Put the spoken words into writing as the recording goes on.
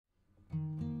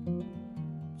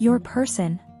Your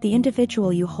person, the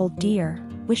individual you hold dear,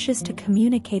 wishes to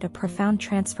communicate a profound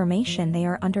transformation they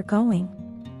are undergoing.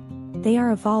 They are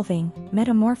evolving,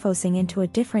 metamorphosing into a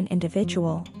different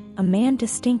individual, a man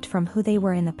distinct from who they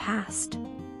were in the past.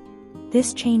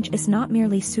 This change is not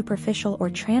merely superficial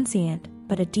or transient,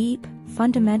 but a deep,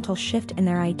 fundamental shift in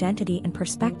their identity and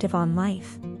perspective on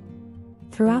life.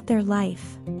 Throughout their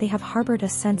life, they have harbored a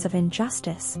sense of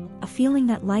injustice, a feeling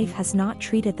that life has not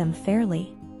treated them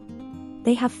fairly.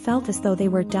 They have felt as though they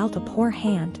were dealt a poor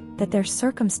hand, that their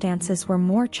circumstances were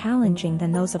more challenging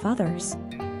than those of others.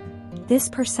 This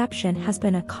perception has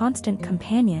been a constant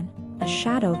companion, a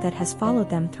shadow that has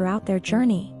followed them throughout their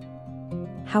journey.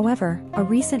 However, a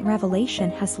recent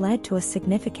revelation has led to a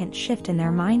significant shift in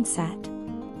their mindset.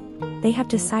 They have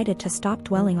decided to stop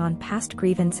dwelling on past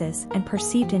grievances and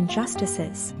perceived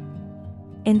injustices.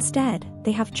 Instead,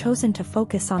 they have chosen to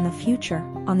focus on the future,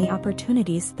 on the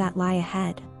opportunities that lie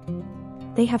ahead.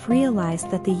 They have realized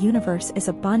that the universe is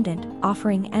abundant,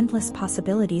 offering endless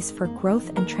possibilities for growth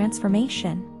and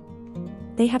transformation.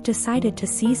 They have decided to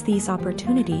seize these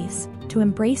opportunities, to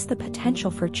embrace the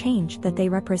potential for change that they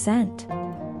represent.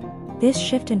 This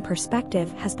shift in perspective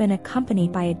has been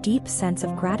accompanied by a deep sense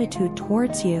of gratitude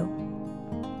towards you.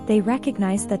 They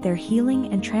recognize that their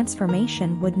healing and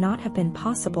transformation would not have been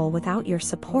possible without your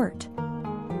support.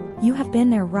 You have been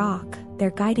their rock,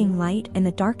 their guiding light in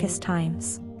the darkest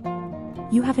times.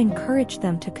 You have encouraged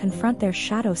them to confront their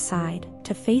shadow side,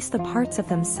 to face the parts of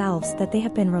themselves that they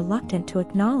have been reluctant to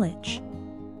acknowledge.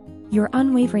 Your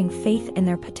unwavering faith in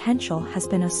their potential has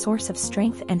been a source of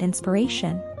strength and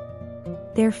inspiration.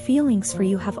 Their feelings for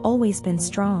you have always been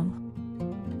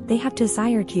strong. They have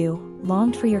desired you,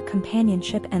 longed for your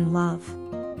companionship and love.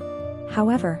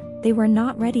 However, they were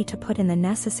not ready to put in the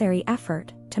necessary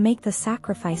effort, to make the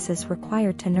sacrifices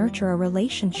required to nurture a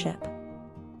relationship.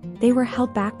 They were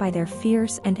held back by their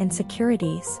fears and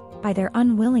insecurities, by their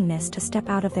unwillingness to step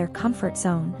out of their comfort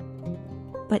zone.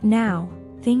 But now,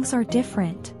 things are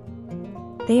different.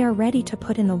 They are ready to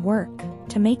put in the work,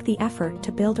 to make the effort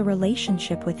to build a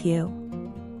relationship with you.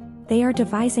 They are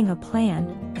devising a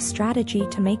plan, a strategy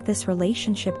to make this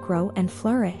relationship grow and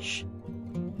flourish.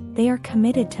 They are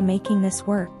committed to making this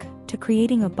work, to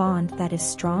creating a bond that is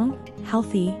strong,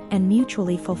 healthy, and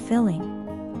mutually fulfilling.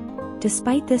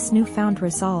 Despite this newfound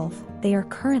resolve, they are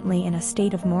currently in a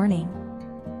state of mourning.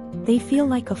 They feel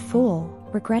like a fool,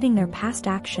 regretting their past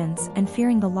actions and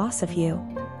fearing the loss of you.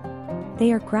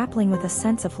 They are grappling with a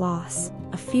sense of loss,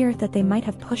 a fear that they might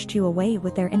have pushed you away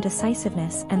with their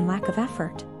indecisiveness and lack of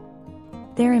effort.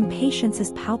 Their impatience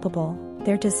is palpable,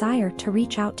 their desire to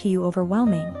reach out to you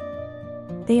overwhelming.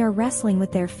 They are wrestling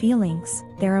with their feelings,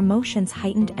 their emotions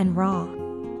heightened and raw.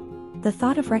 The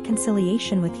thought of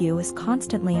reconciliation with you is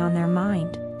constantly on their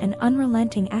mind, an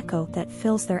unrelenting echo that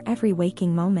fills their every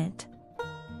waking moment.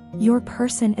 Your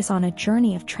person is on a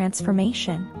journey of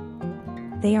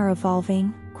transformation. They are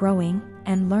evolving, growing,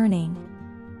 and learning.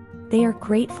 They are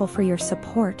grateful for your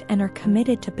support and are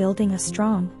committed to building a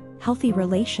strong, healthy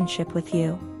relationship with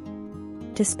you.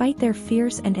 Despite their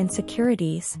fears and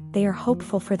insecurities, they are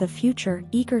hopeful for the future,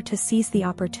 eager to seize the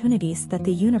opportunities that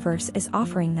the universe is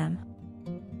offering them.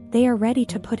 They are ready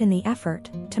to put in the effort,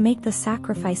 to make the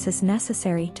sacrifices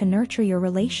necessary to nurture your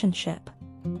relationship.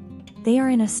 They are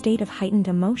in a state of heightened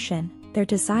emotion, their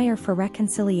desire for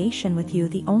reconciliation with you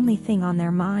the only thing on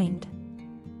their mind.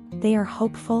 They are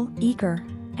hopeful, eager,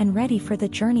 and ready for the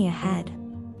journey ahead.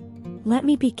 Let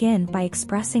me begin by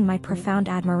expressing my profound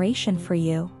admiration for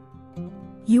you.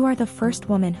 You are the first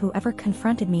woman who ever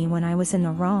confronted me when I was in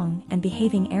the wrong and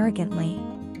behaving arrogantly.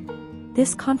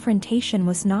 This confrontation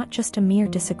was not just a mere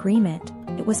disagreement,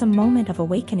 it was a moment of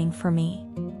awakening for me.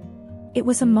 It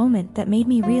was a moment that made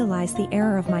me realize the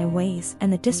error of my ways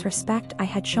and the disrespect I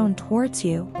had shown towards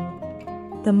you.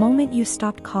 The moment you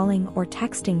stopped calling or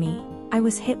texting me, I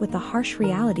was hit with the harsh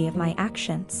reality of my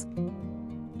actions.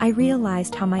 I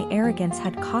realized how my arrogance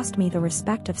had cost me the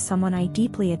respect of someone I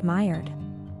deeply admired.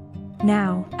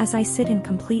 Now, as I sit in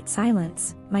complete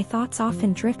silence, my thoughts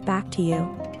often drift back to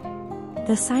you.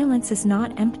 The silence is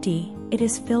not empty, it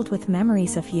is filled with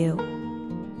memories of you.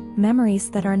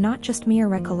 Memories that are not just mere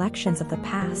recollections of the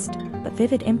past, but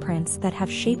vivid imprints that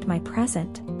have shaped my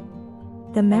present.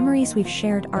 The memories we've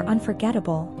shared are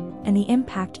unforgettable, and the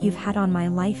impact you've had on my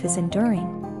life is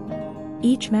enduring.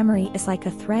 Each memory is like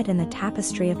a thread in the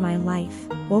tapestry of my life,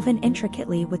 woven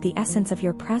intricately with the essence of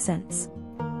your presence.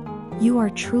 You are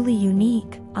truly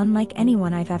unique, unlike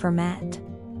anyone I've ever met.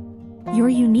 Your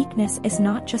uniqueness is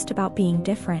not just about being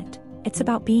different, it's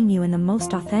about being you in the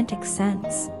most authentic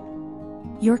sense.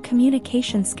 Your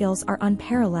communication skills are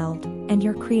unparalleled, and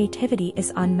your creativity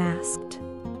is unmasked.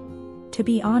 To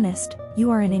be honest,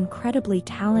 you are an incredibly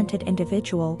talented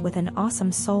individual with an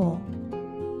awesome soul.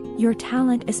 Your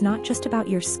talent is not just about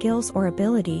your skills or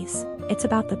abilities, it's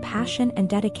about the passion and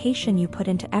dedication you put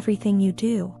into everything you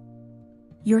do.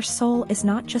 Your soul is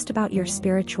not just about your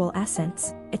spiritual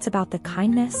essence, it's about the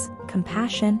kindness,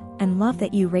 compassion, and love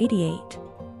that you radiate.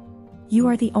 You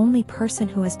are the only person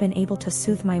who has been able to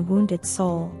soothe my wounded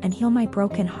soul and heal my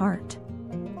broken heart.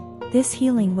 This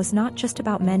healing was not just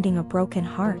about mending a broken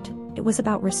heart, it was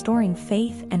about restoring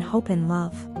faith and hope in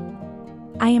love.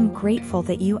 I am grateful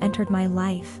that you entered my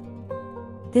life.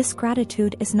 This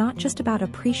gratitude is not just about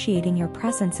appreciating your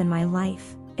presence in my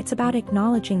life, it's about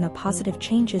acknowledging the positive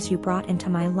changes you brought into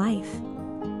my life.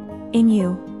 In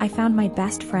you, I found my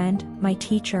best friend, my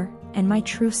teacher, and my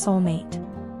true soulmate.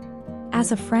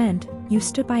 As a friend, you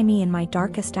stood by me in my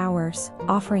darkest hours,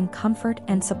 offering comfort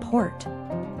and support.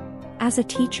 As a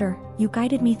teacher, you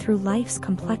guided me through life's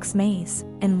complex maze,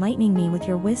 enlightening me with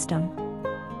your wisdom.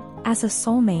 As a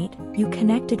soulmate, you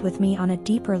connected with me on a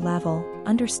deeper level,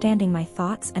 understanding my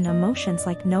thoughts and emotions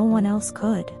like no one else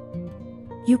could.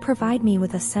 You provide me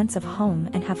with a sense of home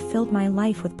and have filled my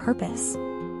life with purpose.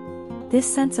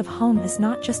 This sense of home is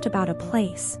not just about a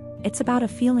place, it's about a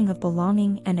feeling of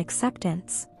belonging and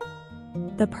acceptance.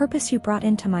 The purpose you brought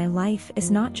into my life is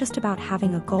not just about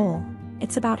having a goal,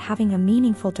 it's about having a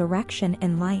meaningful direction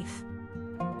in life.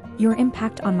 Your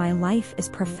impact on my life is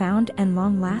profound and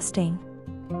long-lasting.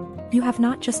 You have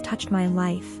not just touched my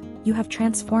life, you have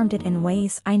transformed it in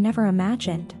ways I never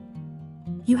imagined.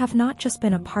 You have not just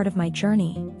been a part of my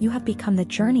journey, you have become the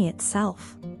journey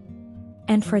itself.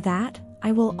 And for that,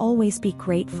 I will always be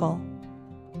grateful.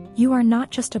 You are not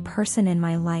just a person in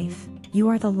my life, you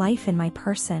are the life in my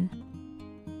person.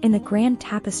 In the grand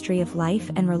tapestry of life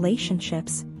and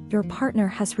relationships, your partner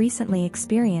has recently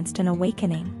experienced an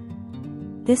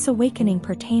awakening. This awakening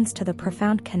pertains to the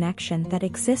profound connection that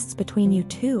exists between you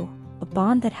two, a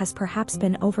bond that has perhaps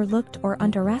been overlooked or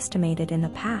underestimated in the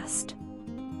past.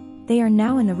 They are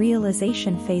now in the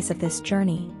realization phase of this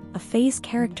journey, a phase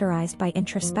characterized by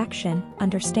introspection,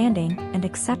 understanding, and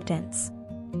acceptance.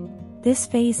 This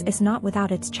phase is not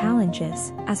without its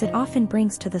challenges, as it often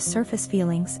brings to the surface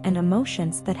feelings and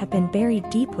emotions that have been buried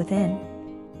deep within.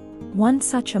 One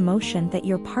such emotion that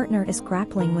your partner is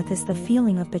grappling with is the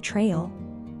feeling of betrayal.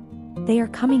 They are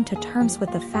coming to terms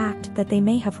with the fact that they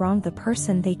may have wronged the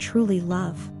person they truly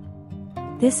love.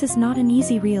 This is not an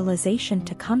easy realization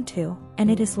to come to, and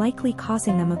it is likely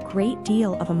causing them a great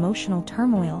deal of emotional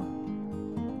turmoil.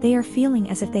 They are feeling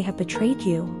as if they have betrayed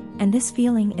you, and this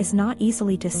feeling is not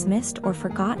easily dismissed or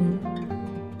forgotten.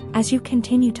 As you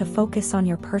continue to focus on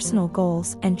your personal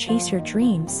goals and chase your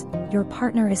dreams, your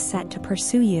partner is set to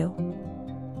pursue you.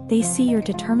 They see your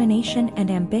determination and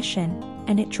ambition,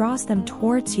 and it draws them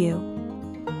towards you.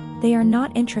 They are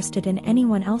not interested in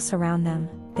anyone else around them,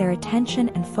 their attention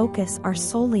and focus are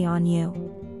solely on you.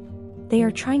 They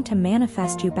are trying to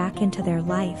manifest you back into their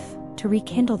life, to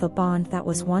rekindle the bond that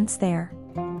was once there.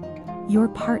 Your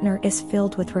partner is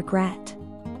filled with regret.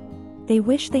 They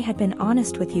wish they had been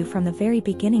honest with you from the very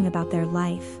beginning about their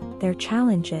life, their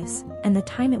challenges, and the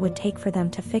time it would take for them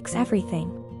to fix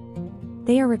everything.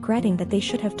 They are regretting that they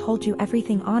should have told you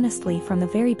everything honestly from the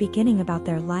very beginning about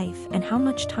their life and how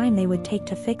much time they would take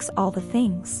to fix all the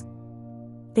things.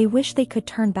 They wish they could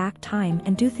turn back time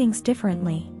and do things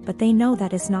differently, but they know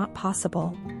that is not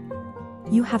possible.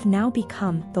 You have now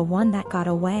become the one that got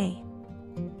away.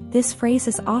 This phrase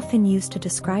is often used to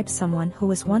describe someone who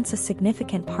was once a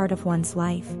significant part of one's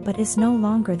life but is no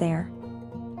longer there.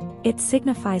 It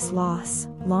signifies loss,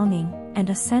 longing, and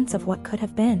a sense of what could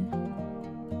have been.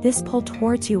 This pull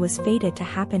towards you was fated to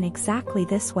happen exactly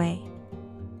this way.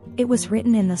 It was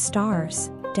written in the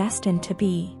stars, destined to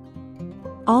be.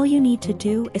 All you need to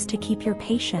do is to keep your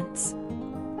patience.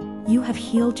 You have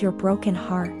healed your broken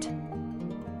heart.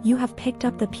 You have picked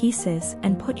up the pieces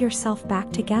and put yourself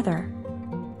back together.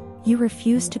 You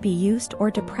refuse to be used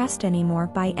or depressed anymore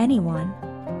by anyone.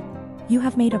 You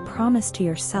have made a promise to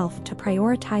yourself to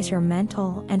prioritize your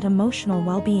mental and emotional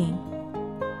well-being.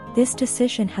 This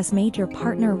decision has made your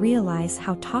partner realize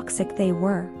how toxic they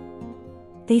were.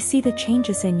 They see the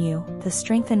changes in you, the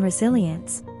strength and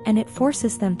resilience, and it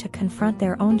forces them to confront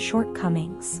their own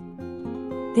shortcomings.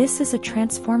 This is a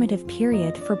transformative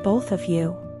period for both of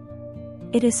you.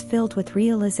 It is filled with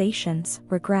realizations,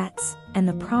 regrets, and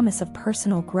the promise of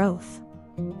personal growth.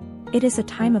 It is a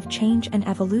time of change and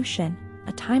evolution,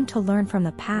 a time to learn from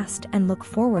the past and look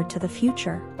forward to the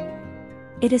future.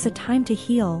 It is a time to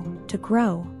heal, to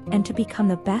grow, and to become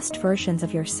the best versions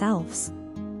of yourselves.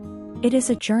 It is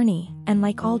a journey, and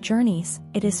like all journeys,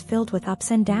 it is filled with ups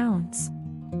and downs.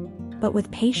 But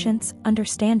with patience,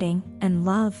 understanding, and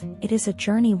love, it is a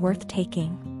journey worth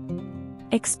taking.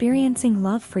 Experiencing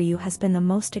love for you has been the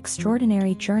most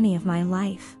extraordinary journey of my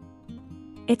life.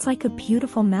 It's like a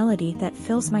beautiful melody that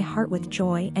fills my heart with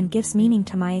joy and gives meaning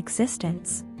to my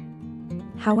existence.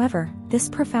 However, this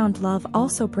profound love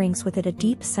also brings with it a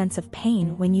deep sense of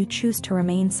pain when you choose to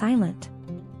remain silent.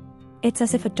 It's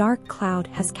as if a dark cloud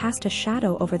has cast a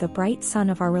shadow over the bright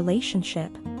sun of our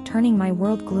relationship, turning my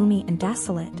world gloomy and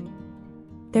desolate.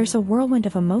 There's a whirlwind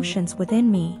of emotions within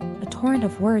me, a torrent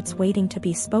of words waiting to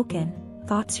be spoken,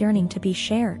 thoughts yearning to be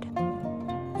shared.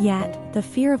 Yet, the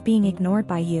fear of being ignored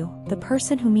by you, the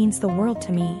person who means the world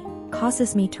to me,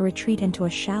 causes me to retreat into a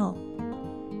shell.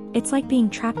 It's like being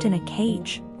trapped in a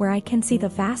cage, where I can see the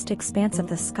vast expanse of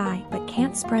the sky but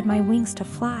can't spread my wings to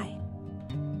fly.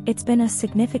 It's been a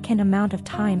significant amount of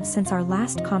time since our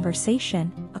last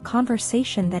conversation, a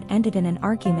conversation that ended in an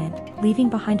argument,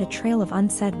 leaving behind a trail of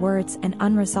unsaid words and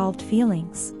unresolved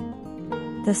feelings.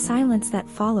 The silence that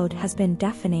followed has been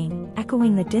deafening,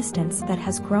 echoing the distance that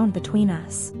has grown between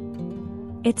us.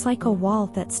 It's like a wall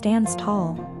that stands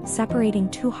tall, separating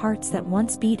two hearts that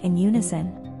once beat in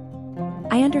unison.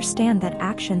 I understand that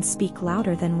actions speak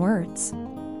louder than words.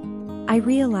 I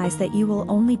realize that you will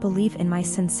only believe in my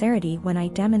sincerity when I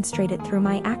demonstrate it through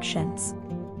my actions.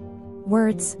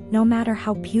 Words, no matter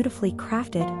how beautifully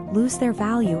crafted, lose their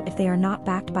value if they are not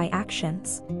backed by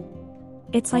actions.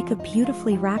 It's like a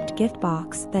beautifully wrapped gift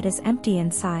box that is empty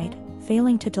inside,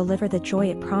 failing to deliver the joy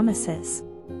it promises.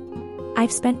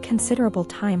 I've spent considerable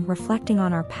time reflecting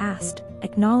on our past,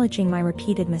 acknowledging my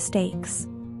repeated mistakes.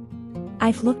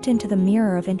 I've looked into the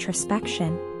mirror of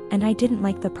introspection, and I didn't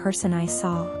like the person I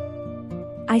saw.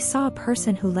 I saw a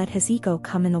person who let his ego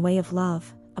come in the way of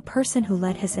love, a person who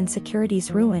let his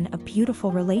insecurities ruin a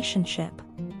beautiful relationship.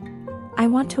 I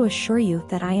want to assure you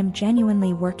that I am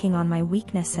genuinely working on my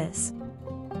weaknesses.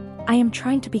 I am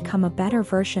trying to become a better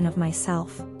version of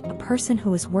myself, a person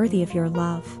who is worthy of your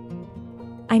love.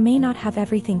 I may not have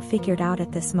everything figured out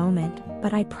at this moment,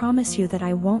 but I promise you that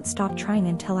I won't stop trying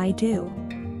until I do.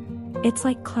 It's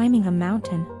like climbing a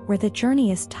mountain, where the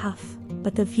journey is tough,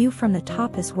 but the view from the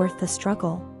top is worth the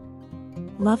struggle.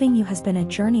 Loving you has been a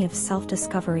journey of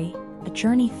self-discovery, a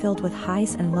journey filled with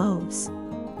highs and lows.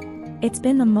 It's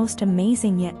been the most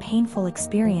amazing yet painful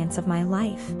experience of my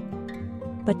life.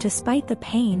 But despite the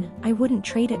pain, I wouldn't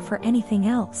trade it for anything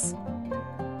else.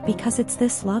 Because it's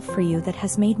this love for you that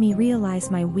has made me realize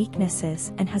my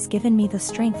weaknesses and has given me the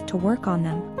strength to work on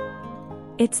them.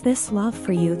 It's this love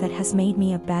for you that has made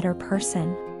me a better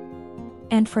person.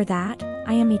 And for that,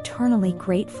 I am eternally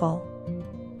grateful.